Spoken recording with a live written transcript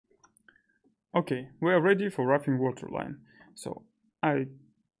Okay, we are ready for roughing waterline. So I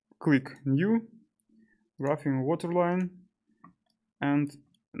click New, roughing waterline, and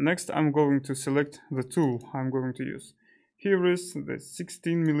next I'm going to select the tool I'm going to use. Here is the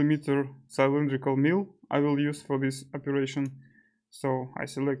 16mm cylindrical mill I will use for this operation. So I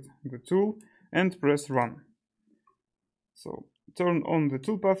select the tool and press Run. So turn on the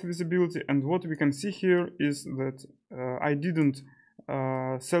toolpath visibility, and what we can see here is that I didn't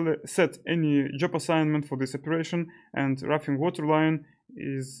set any job assignment for this operation, and roughing waterline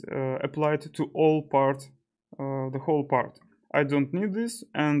is applied to all part, the whole part. I don't need this,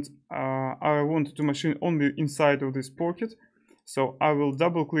 and I want to machine only inside of this pocket. So I will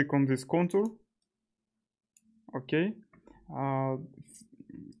double click on this contour. Okay.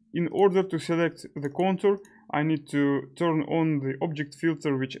 In order to select the contour, I need to turn on the object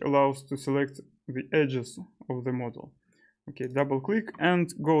filter, which allows to select the edges of the model. Okay, double click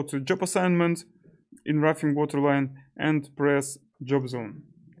and go to job assignment in roughing waterline and press job zone.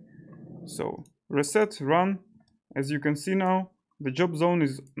 So reset, run. As you can see now, the job zone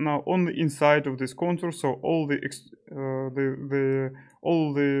is now only inside of this contour, so all the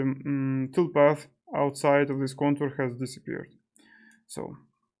toolpath outside of this contour has disappeared. So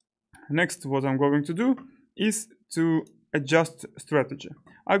next, what I'm going to do is to adjust strategy.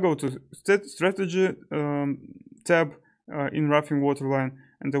 I go to strategy tab in roughing waterline,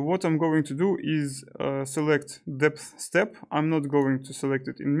 and what I'm going to do is select depth step. I'm not going to select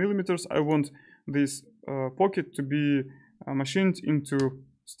it in millimeters. I want this pocket to be machined into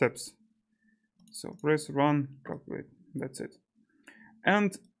steps. So press run, calculate. That's it.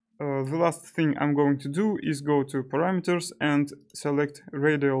 And the last thing I'm going to do is go to parameters and select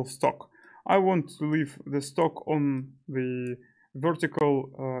radial stock. I want to leave the stock on the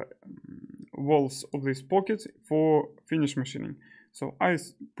vertical walls of this pocket for finish machining. So I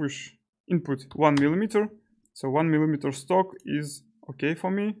push input 1mm. So 1mm stock is okay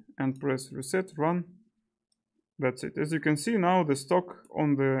for me, and press reset, run. That's it. As you can see now, the stock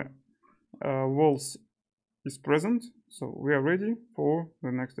on the walls is present. So we are ready for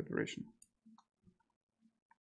the next operation.